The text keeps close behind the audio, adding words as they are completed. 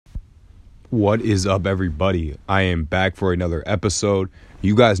What is up, everybody? I am back for another episode.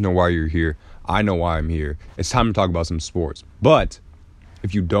 You guys know why you're here. I know why I'm here. It's time to talk about some sports. But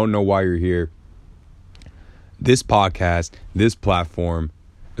if you don't know why you're here, this podcast, this platform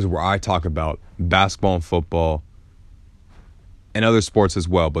is where I talk about basketball and football and other sports as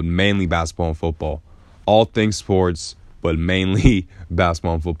well, but mainly basketball and football. All things sports, but mainly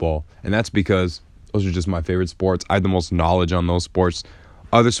basketball and football. And that's because those are just my favorite sports. I have the most knowledge on those sports.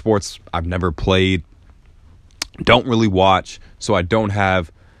 Other sports I've never played, don't really watch, so I don't have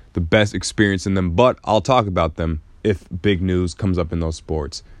the best experience in them, but I'll talk about them if big news comes up in those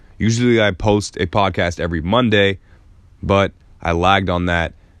sports. Usually I post a podcast every Monday, but I lagged on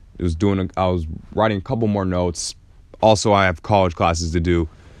that. I was writing a couple more notes. Also, I have college classes to do,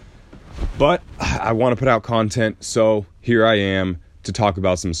 but I want to put out content, so here I am to talk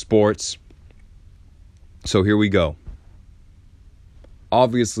about some sports. So here we go.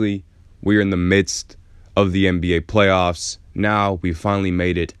 Obviously, we're in the midst of the NBA playoffs. Now we finally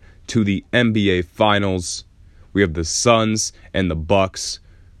made it to the NBA Finals. We have the Suns and the Bucks,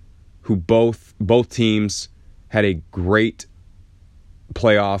 who both teams had a great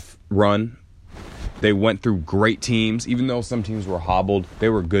playoff run. They went through great teams. Even though some teams were hobbled, they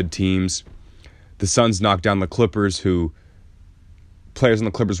were good teams. The Suns knocked down the Clippers, who players on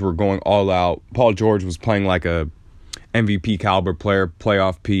the Clippers were going all out. Paul George was playing like a MVP caliber player,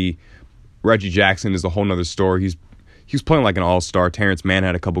 playoff P. Reggie Jackson is a whole nother story. He was playing like an all-star. Terrence Mann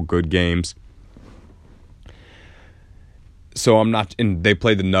had a couple good games. And they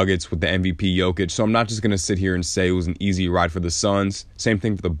played the Nuggets with the MVP Jokic. So I'm not just going to sit here and say it was an easy ride for the Suns. Same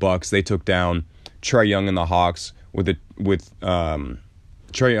thing for the Bucks. They took down Trae Young and the Hawks with Trae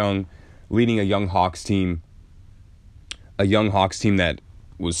Young leading a young Hawks team that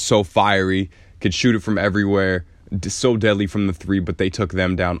was so fiery, could shoot it from everywhere, so deadly from the three, but they took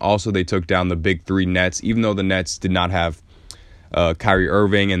them down. Also, they took down the big three Nets. Even though the Nets did not have Kyrie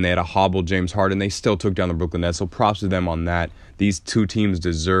Irving and they had a hobbled James Harden, they still took down the Brooklyn Nets. So props to them on that. These two teams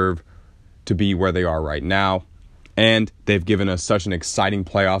deserve to be where they are right now. And they've given us such an exciting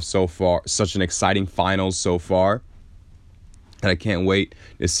playoff so far, such an exciting finals so far, and I can't wait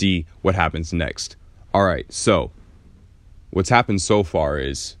to see what happens next. All right, so what's happened so far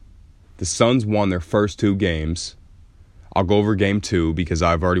is the Suns won their first two games. I'll go over game two because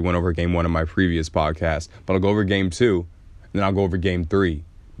I've already went over game one in my previous podcast, but I'll go over game two, and then I'll go over game three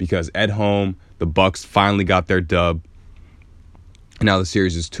because at home, the Bucks finally got their dub. And now the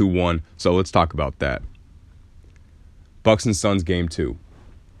series is 2-1, so let's talk about that. Bucks and Suns game two.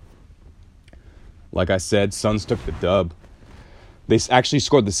 Like I said, Suns took the dub. They actually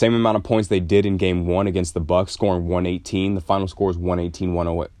scored the same amount of points they did in game one against the Bucks, scoring 118. The final score is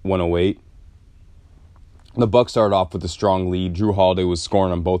 118-108. The Bucks started off with a strong lead. Jrue Holiday was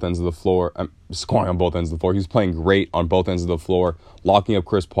scoring on both ends of the floor. He was playing great on both ends of the floor, locking up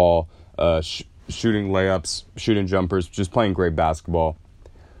Chris Paul, shooting layups, shooting jumpers, just playing great basketball.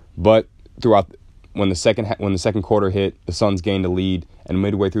 But when the second quarter hit, the Suns gained a lead, and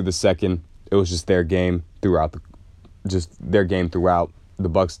midway through the second, it was just their game throughout. The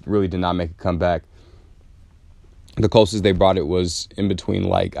Bucks really did not make a comeback. The closest they brought it was in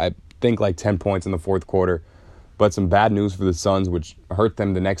between I think 10 points in the fourth quarter. But some bad news for the Suns, which hurt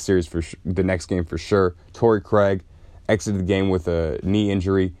them the next game for sure. Torrey Craig exited the game with a knee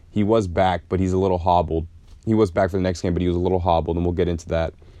injury. He was back, but he's a little hobbled. He was back for the next game, but he was a little hobbled, and we'll get into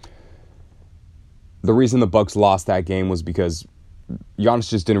that. The reason the Bucks lost that game was because Giannis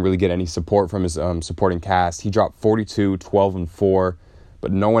just didn't really get any support from his supporting cast. He dropped 42, 12, and 4,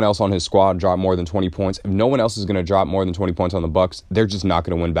 but no one else on his squad dropped more than 20 points. If no one else is going to drop more than 20 points on the Bucks, they're just not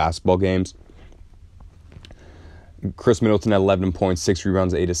going to win basketball games. Chris Middleton had 11 points, 6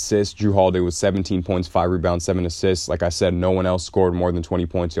 rebounds, 8 assists. Jrue Holiday was 17 points, 5 rebounds, 7 assists. Like I said, no one else scored more than 20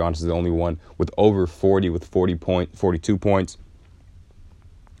 points. Giannis is the only one with over 40 with 42 points.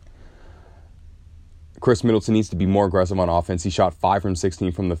 Chris Middleton needs to be more aggressive on offense. He shot 5 from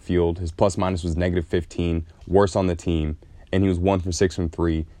 16 from the field. His plus-minus was negative 15, worst on the team, and he was 1 for 6 from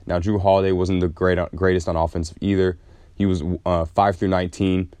 3. Now, Jrue Holiday wasn't the greatest on offense either. He was 5 through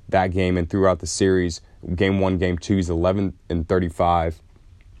 19 that game, and throughout the series, game 1, game 2, he's 11 and 35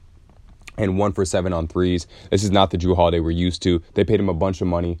 and 1 for 7 on threes. This is not the Jrue Holiday we're used to. They paid him a bunch of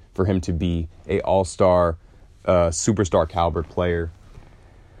money for him to be a all-star, superstar caliber player.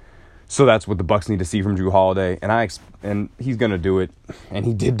 So that's what the Bucks need to see from Jrue Holiday, and he's going to do it, and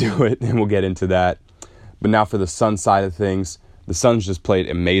he did do it, and we'll get into that. But now for the Suns side of things, the Suns just played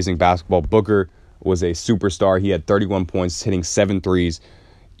amazing basketball. Booker was a superstar. He had 31 points, hitting 7 threes.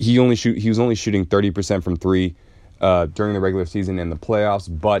 He was only shooting 30% from 3. during the regular season and the playoffs,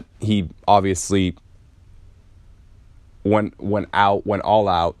 but he obviously went all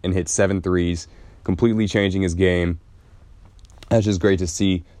out and hit 7 threes, completely changing his game. That's just great to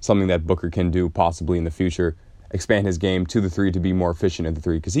see, something that Booker can do possibly in the future. Expand his game to the 3 to be more efficient at the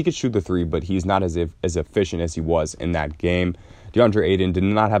 3, because he could shoot the 3, but he's not as efficient as he was in that game. DeAndre Ayton did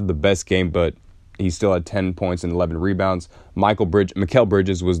not have the best game, but he still had 10 points and 11 rebounds. Mikal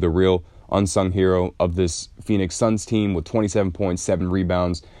Bridges was the real unsung hero of this Phoenix Suns team with 27 points, 7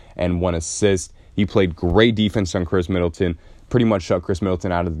 rebounds, and 1 assist. He played great defense on Chris Middleton, pretty much shut Chris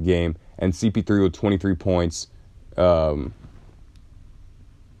Middleton out of the game. And CP3 with 23 points, 2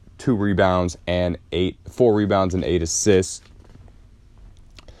 rebounds, and 4 rebounds and 8 assists.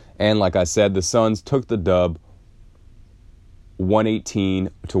 And like I said, the Suns took the dub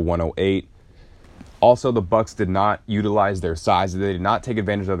 118-108. Also, the Bucks did not utilize their size. They did not take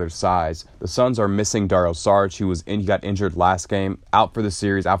advantage of their size. The Suns are missing Dario Saric, he got injured last game, out for the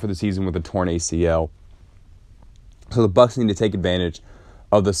series, out for the season with a torn ACL. So the Bucks need to take advantage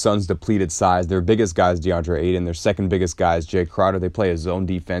of the Suns' depleted size. Their biggest guy is DeAndre Ayton. Their second biggest guy is Jay Crowder. They play a zone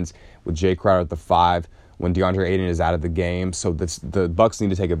defense with Jay Crowder at the 5 when DeAndre Ayton is out of the game. So the Bucks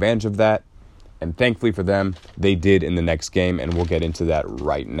need to take advantage of that. And thankfully for them, they did in the next game, and we'll get into that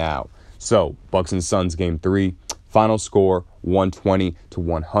right now. So, Bucks and Suns game 3, final score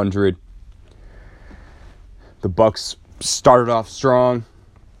 120-100. The Bucks started off strong.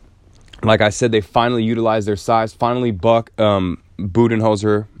 Like I said, they finally utilized their size. Finally,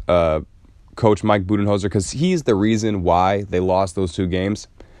 Budenholzer, Coach Mike Budenholzer, because he's the reason why they lost those 2 games,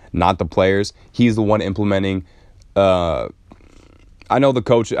 not the players. He's the one implementing. I know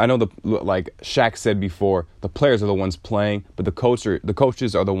like Shaq said before, the players are the ones playing, but the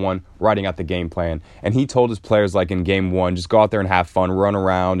coaches are the one writing out the game plan. And he told his players, like in game 1, just go out there and have fun, run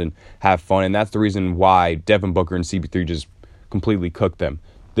around and have fun. And that's the reason why Devin Booker and CP3 just completely cooked them.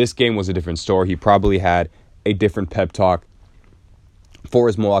 This game was a different story. He probably had a different pep talk for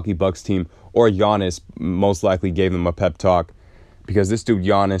his Milwaukee Bucks team, or Giannis most likely gave them a pep talk, because this dude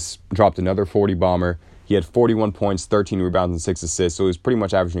Giannis dropped another 40 bomber. He had 41 points, 13 rebounds, and 6 assists, so he was pretty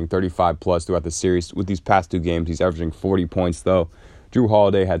much averaging 35-plus throughout the series. With these past 2 games, he's averaging 40 points, though. Jrue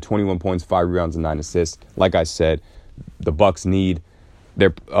Holiday had 21 points, 5 rebounds, and 9 assists. Like I said, the Bucks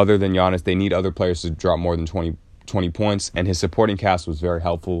other than Giannis, they need other players to drop more than 20 points, and his supporting cast was very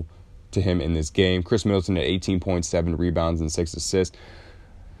helpful to him in this game. Chris Middleton had 18 points, 7 rebounds, and 6 assists.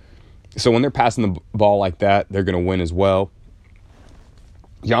 So when they're passing the ball like that, they're going to win as well.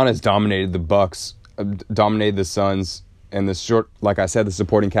 Giannis dominated the Bucks. Dominated the Suns, and like I said, the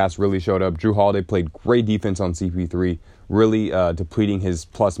supporting cast really showed up. Jrue Holiday played great defense on CP3, really depleting his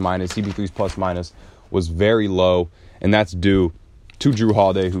plus-minus. CP3's plus-minus was very low, and that's due to Jrue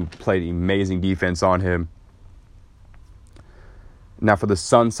Holiday, who played amazing defense on him. Now, for the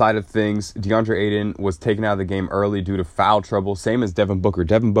Suns side of things, DeAndre Ayton was taken out of the game early due to foul trouble, same as Devin Booker.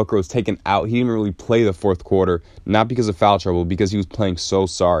 Devin Booker was taken out. He didn't really play the fourth quarter, not because of foul trouble, because he was playing so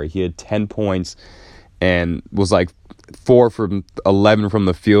sorry. He had 10 points and was like 4 from 11 from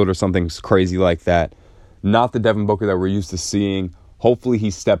the field or something crazy like that. Not the Devin Booker that we're used to seeing. Hopefully he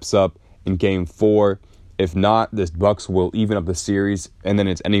steps up in game 4. If not, this Bucks will even up the series, and then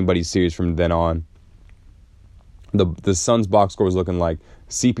it's anybody's series from then on. The Suns box score was looking like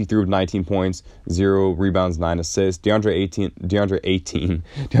CP3 with 19 points, 0 rebounds, 9 assists. DeAndre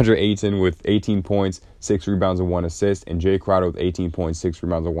Ayton with 18 points, 6 rebounds, and 1 assist. And Jay Crowder with 18 points, 6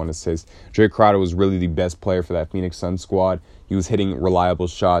 rebounds, and 1 assist. Jay Crowder was really the best player for that Phoenix Suns squad. He was hitting reliable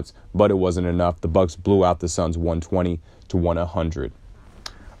shots, but it wasn't enough. The Bucks blew out the Suns 120-100.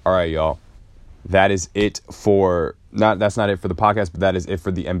 All right, y'all. That is it for that's not it for the podcast, but that is it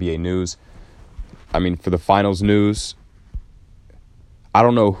for the NBA news. For the finals news, I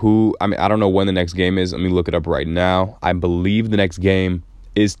don't know when the next game is. Let me look it up right now. I believe the next game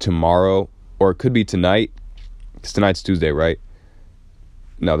is tomorrow, or it could be tonight, because tonight's Tuesday, right?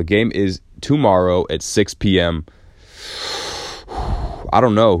 No, the game is tomorrow at 6 p.m. I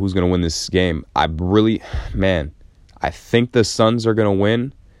don't know who's going to win this game. I think the Suns are going to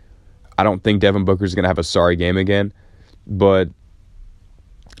win. I don't think Devin Booker is going to have a sorry game again, but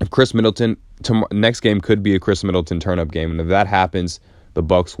if Chris Middleton, next game could be a Chris Middleton turn-up game, and if that happens, the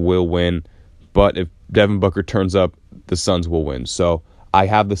Bucks will win. But if Devin Booker turns up, the Suns will win. So I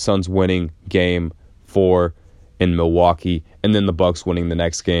have the Suns winning game 4 in Milwaukee, and then the Bucks winning the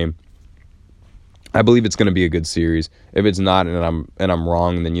next game. I believe it's going to be a good series. If it's not, and I'm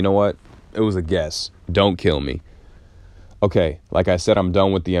wrong, then you know what? It was a guess. Don't kill me. Okay, like I said, I'm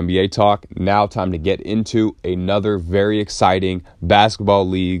done with the NBA talk. Now time to get into another very exciting basketball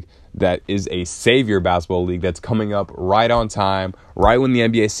league that is a savior basketball league that's coming up right on time, right when the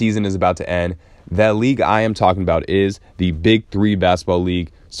NBA season is about to end. That league I am talking about is the Big Three Basketball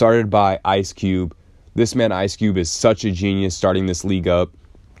League, started by Ice Cube. This man, Ice Cube, is such a genius starting this league up.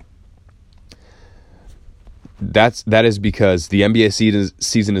 That is because the NBA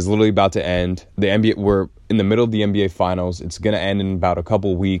season is literally about to end. We're in the middle of the NBA Finals. It's going to end in about a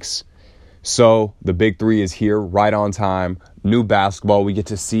couple weeks. So the Big Three is here right on time. New basketball. We get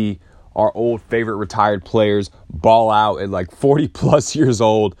to see our old favorite retired players ball out at like 40 plus years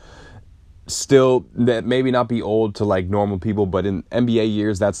old. Still, that maybe not be old to like normal people, but in NBA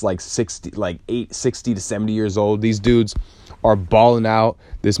years, that's like 60 to 70 years old. These dudes are balling out.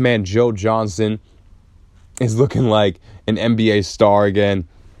 This man, Joe Johnson, is looking like an NBA star again.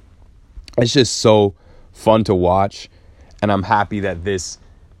 It's just so fun to watch, and I'm happy that this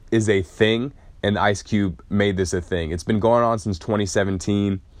is a thing, and Ice Cube made this a thing. It's been going on since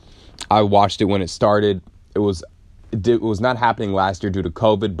 2017. I watched it when it started. It was not happening last year due to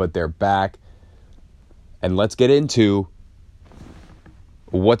COVID, but they're back. And let's get into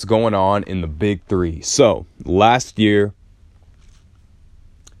what's going on in the Big Three. So, last year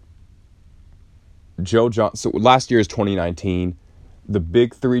is 2019. The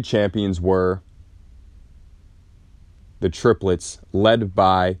Big Three champions were the triplets, led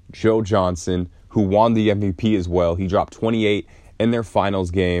by Joe Johnson, who won the MVP as well. He dropped 28 in their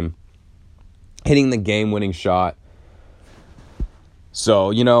finals game, hitting the game-winning shot.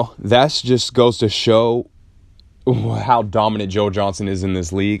 So, that just goes to show how dominant Joe Johnson is in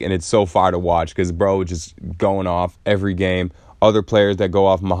this league, and it's so far to watch because, bro, just going off every game. Other players that go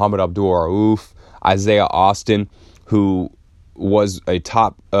off, Muhammad Abdul-Rauf, Isaiah Austin, who was a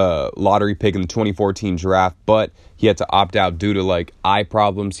top lottery pick in the 2014 draft, but he had to opt out due to like eye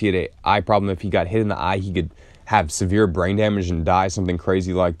problems. He had an eye problem. If he got hit in the eye, he could have severe brain damage and die, something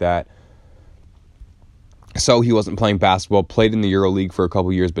crazy like that. So he wasn't playing basketball, played in the EuroLeague for a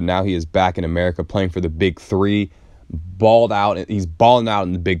couple years, but now he is back in America playing for the Big Three. He's balling out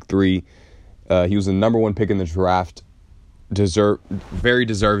in the Big Three. He was the number one pick in the draft. Very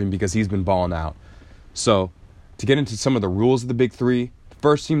deserving because he's been balling out. So, to get into some of the rules of the Big Three,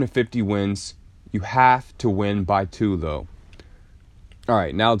 first team to 50 wins. You have to win by 2, though. All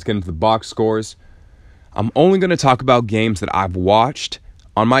right, now let's get into the box scores. I'm only going to talk about games that I've watched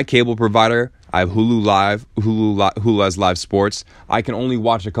on my cable provider. I have Hulu has live sports. I can only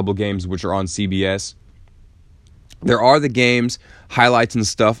watch a couple games which are on CBS. There are the games, highlights and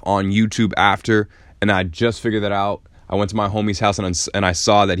stuff on YouTube after, and I just figured that out. I went to my homie's house and I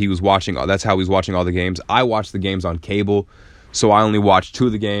saw that he was watching. That's how he was watching all the games. I watched the games on cable, so I only watched 2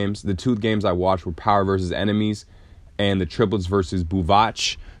 of the games. The 2 games I watched were Power versus Enemies and the Triplets versus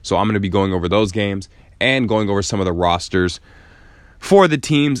Buvac. So I'm going to be going over those games and going over some of the rosters for the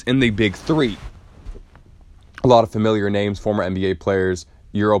teams in the Big Three. A lot of familiar names, former NBA players,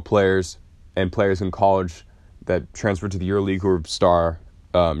 Euro players, and players in college that transferred to the EuroLeague who are star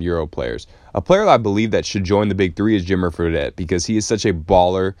Euro players. A player that I believe that should join the Big Three is Jimmer Fredette because he is such a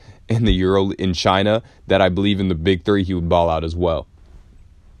baller in the Euro in China that I believe in the Big Three he would ball out as well.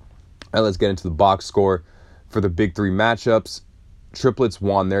 All right, let's get into the box score for the Big Three matchups. Triplets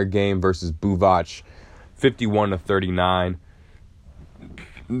won their game versus Buvac 51-39.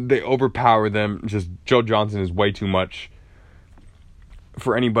 They overpower them. Just Joe Johnson is way too much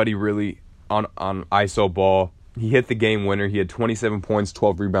for anybody really on ISO ball. He hit the game winner. He had 27 points,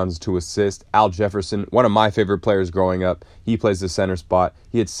 12 rebounds, 2 assists. Al Jefferson, one of my favorite players growing up, he plays the center spot.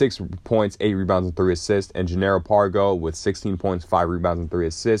 He had 6 points, 8 rebounds, and 3 assists. And Gennaro Pargo with 16 points, 5 rebounds, and 3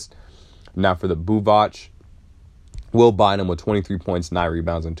 assists. Now for the Buvac, Will Bynum with 23 points, 9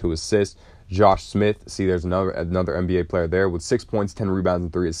 rebounds, and 2 assists. Josh Smith, there's another NBA player there with 6 points, 10 rebounds,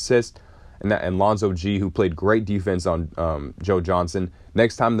 and 3 assists. And Lonzo G, who played great defense on Joe Johnson.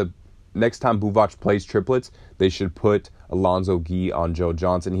 Next time Buvac plays triplets, they should put Alonzo Gee on Joe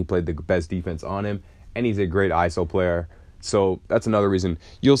Johnson. He played the best defense on him, and he's a great ISO player. So that's another reason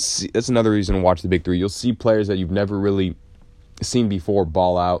to watch the Big Three. You'll see players that you've never really seen before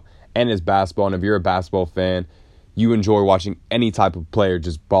ball out, and it's basketball. And if you're a basketball fan, you enjoy watching any type of player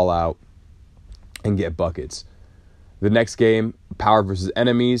just ball out and get buckets. The next game, Power versus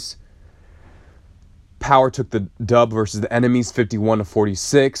Enemies. Power took the dub versus the Enemies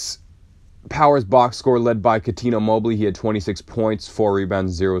 51-46. Power's box score led by Coutinho Mobley. He had 26 points, 4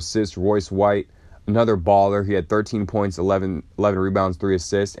 rebounds, 0 assists. Royce White, another baller. He had 13 points, 11 rebounds, 3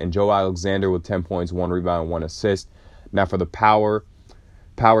 assists. And Joe Alexander with 10 points, 1 rebound, 1 assist. Now for the Power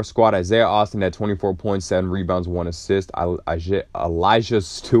squad, Isaiah Austin had 24 points, 7 rebounds, 1 assist. Elijah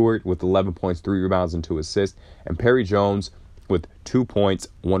Stewart with 11 points, 3 rebounds, and 2 assists. And Perry Jones with 2 points,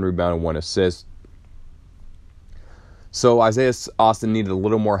 1 rebound, and 1 assist. So Isaiah Austin needed a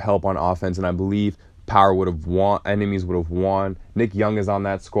little more help on offense, and I believe Power would have won. Enemies would have won. Nick Young is on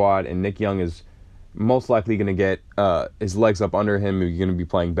that squad, and Nick Young is most likely going to get his legs up under him. He's going to be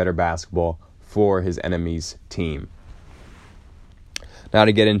playing better basketball for his enemies' team. Now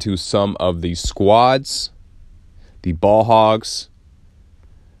to get into some of the squads, the Ball Hogs.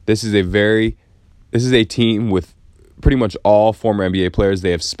 This is a team with pretty much all former NBA players.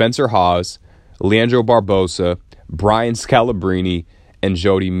 They have Spencer Hawes, Leandro Barbosa, Brian Scalabrine, and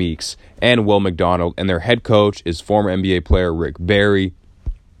Jody Meeks, and Will McDonald. And their head coach is former NBA player Rick Barry.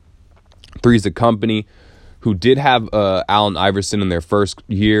 Three's the company, who did have Allen Iverson in their first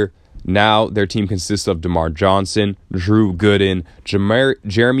year. Now their team consists of DeMar Johnson, Drew Gooden,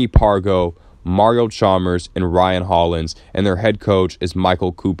 Jeremy Pargo, Mario Chalmers, and Ryan Hollins. And their head coach is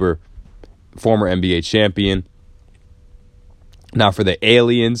Michael Cooper, former NBA champion. Now for the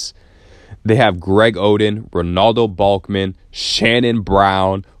Aliens, they have Greg Oden, Ronaldo Balkman, Shannon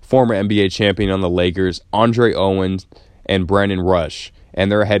Brown, former NBA champion on the Lakers, Andre Owens, and Brandon Rush.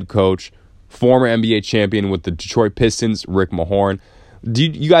 And their head coach, former NBA champion with the Detroit Pistons, Rick Mahorn.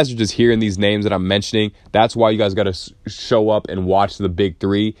 You guys are just hearing these names that I'm mentioning. That's why you guys got to show up and watch the Big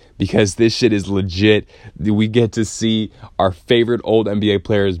Three, because this shit is legit. We get to see our favorite old NBA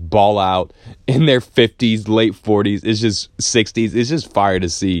players ball out in their 50s, late 40s. It's just 60s. It's just fire to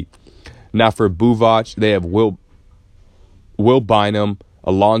see. Now for Buvac, they have Will Bynum,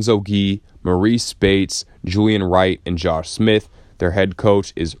 Alonzo Gee, Maurice Spates, Julian Wright, and Josh Smith. Their head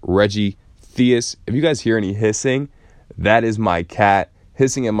coach is Reggie Theus. If you guys hear any hissing, that is my cat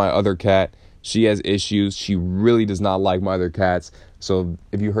hissing at my other cat. She has issues. She really does not like my other cats. So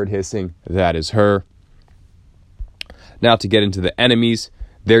if you heard hissing, that is her. Now to get into the enemies,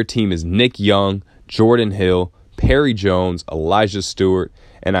 their team is Nick Young, Jordan Hill, Perry Jones, Elijah Stewart,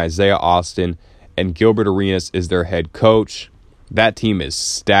 and Isaiah Austin. And Gilbert Arenas is their head coach. That team is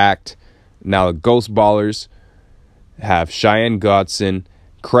stacked. Now the Ghost Ballers have Cheyenne Godson,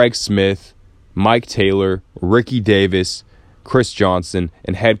 Craig Smith, Mike Taylor, Ricky Davis, Chris Johnson,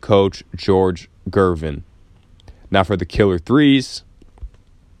 and head coach George Gervin. Now for the Killer Threes,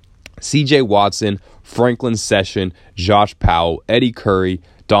 CJ Watson, Franklin Session, Josh Powell, Eddie Curry,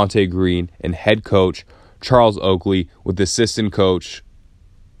 Dante Green, and head coach Charles Oakley, with assistant coach.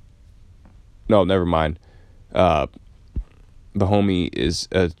 No, never mind. The homie is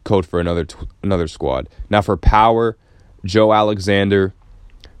a coach for another squad. Now for Power, Joe Alexander,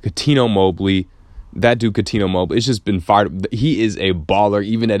 Katino Mobley. That dude, Katino Mobley, it's just been fired. He is a baller,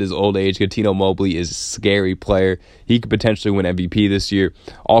 even at his old age. Katino Mobley is a scary player. He could potentially win MVP this year.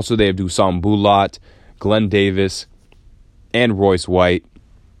 Also, they have Dusan Bulat, Glenn Davis, and Royce White,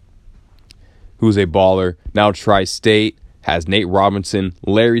 who's a baller. Now, Tri-State has Nate Robinson,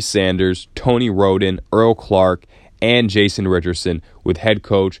 Larry Sanders, Tony Roden, Earl Clark, and Jason Richardson, with head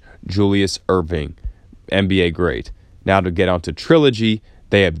coach Julius Irving, NBA great. Now to get on to Trilogy,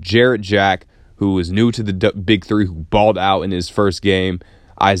 they have Jarrett Jack, who is new to the Big Three, who balled out in his first game,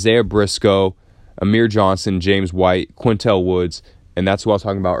 Isaiah Briscoe, Amir Johnson, James White, Quintel Woods, and that's who I was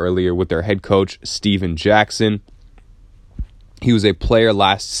talking about earlier, with their head coach, Steven Jackson. He was a player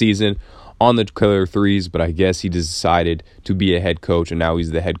last season on the Killer Threes, but I guess he decided to be a head coach, and now he's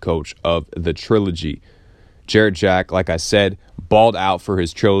the head coach of the Trilogy. Jarrett Jack, like I said, balled out for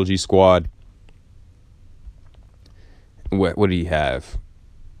his Trilogy squad. What did he have?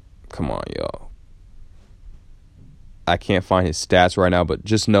 Come on, y'all. I can't find his stats right now, but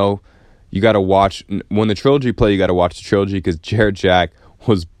just know you got to watch. When the Trilogy play, you got to watch the Trilogy, because Jarrett Jack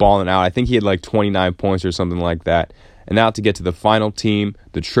was balling out. I think he had like 29 points or something like that. And now to get to the final team,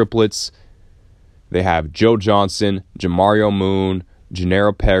 the Triplets, they have Joe Johnson, Jamario Moon,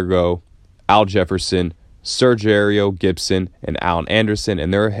 Gennaro Pergo, Al Jefferson, Sergio Gibson, and Alan Anderson.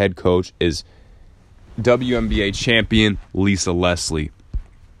 And their head coach is WNBA champion Lisa Leslie.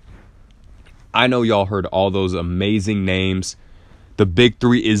 I know y'all heard all those amazing names. The Big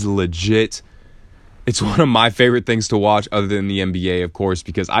Three is legit. It's one of my favorite things to watch, other than the NBA, of course,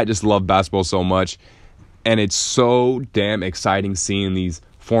 because I just love basketball so much. And it's so damn exciting seeing these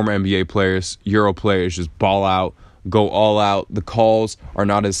former NBA players, Euro players, just ball out, go all out. The calls are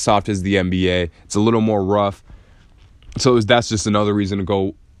not as soft as the NBA. It's a little more rough. So that's just another reason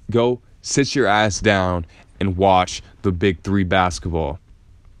to go sit your ass down and watch the Big Three basketball.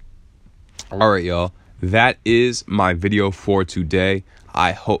 All right, y'all. That is my video for today.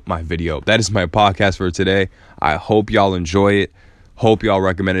 That is my podcast for today. I hope y'all enjoy it. Hope y'all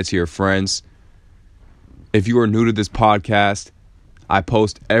recommend it to your friends. If you are new to this podcast, I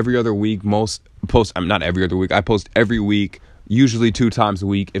post every other week. I post every week usually 2 times a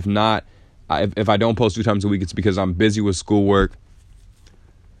week. If not, if I don't post 2 times a week, it's because I'm busy with schoolwork.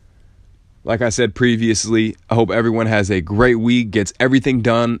 Like I said previously, I hope everyone has a great week, gets everything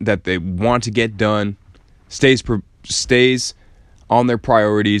done that they want to get done, stays on their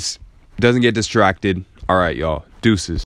priorities, doesn't get distracted. All right, y'all. Deuces.